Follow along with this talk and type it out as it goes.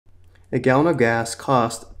a gallon of gas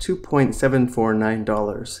costs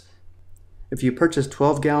 $2.749. If you purchase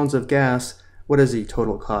 12 gallons of gas, what is the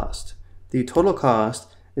total cost? The total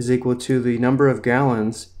cost is equal to the number of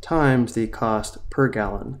gallons times the cost per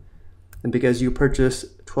gallon. And because you purchase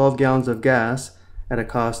 12 gallons of gas at a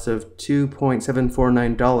cost of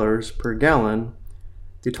 $2.749 per gallon,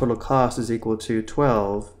 the total cost is equal to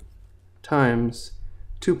 12 times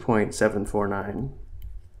 2.749.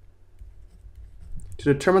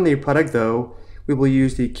 To determine the product, though, we will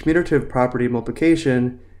use the commutative property of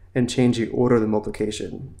multiplication and change the order of the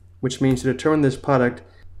multiplication, which means to determine this product,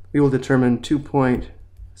 we will determine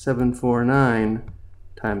 2.749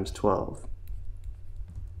 times 12.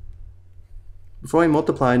 Before I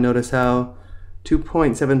multiply, notice how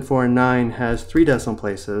 2.749 has 3 decimal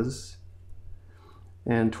places,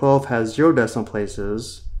 and 12 has 0 decimal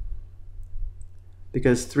places.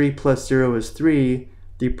 Because 3 plus 0 is 3,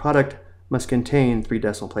 the product must contain 3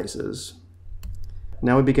 decimal places.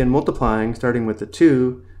 Now we begin multiplying, starting with the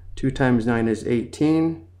 2. 2 times 9 is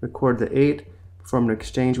 18. Record the 8. Perform an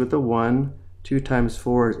exchange with the 1. 2 times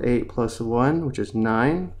 4 is 8 plus 1, which is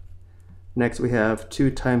 9. Next we have 2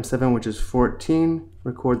 times 7, which is 14.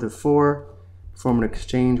 Record the 4. Perform an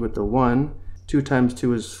exchange with the 1. 2 times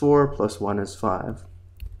 2 is 4, plus 1 is 5.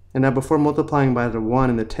 And now before multiplying by the 1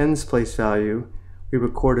 in the tens place value, we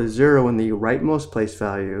record a 0 in the rightmost place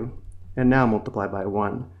value, and now multiply by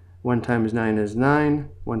 1. 1 times 9 is 9,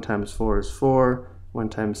 1 times 4 is 4, 1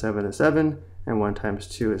 times 7 is 7, and 1 times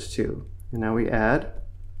 2 is 2. And now we add,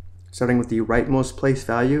 starting with the rightmost place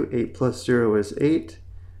value, 8 plus 0 is 8.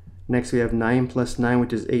 Next we have 9 plus 9,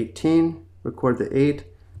 which is 18. Record the 8,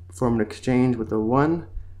 perform an exchange with the 1.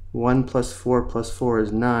 1 plus 4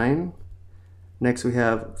 is 9. Next we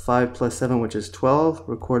have 5 plus 7, which is 12.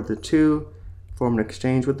 Record the 2, perform an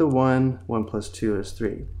exchange with the 1. 1 plus 2 is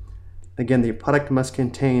 3. Again, the product must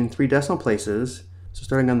contain 3 decimal places. So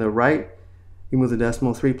starting on the right, you move the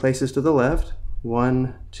decimal 3 places to the left.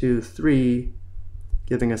 1, 2, 3,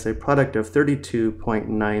 giving us a product of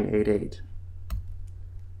 32.988.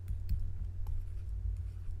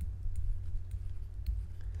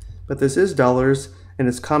 But this is dollars, and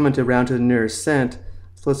it's common to round to the nearest cent,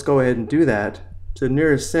 so let's go ahead and do that. To the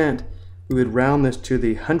nearest cent, we would round this to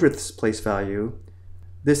the hundredths place value.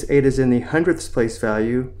 This 8 is in the hundredths place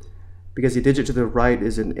value. Because the digit to the right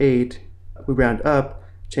is an 8, we round up,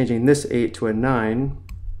 changing this 8 to a 9.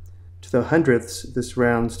 To the hundredths, this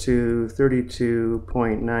rounds to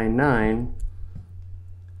 32.99.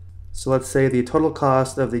 So let's say the total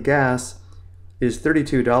cost of the gas is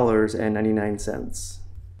 $32.99.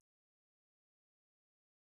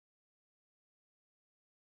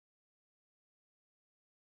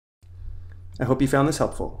 I hope you found this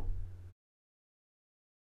helpful.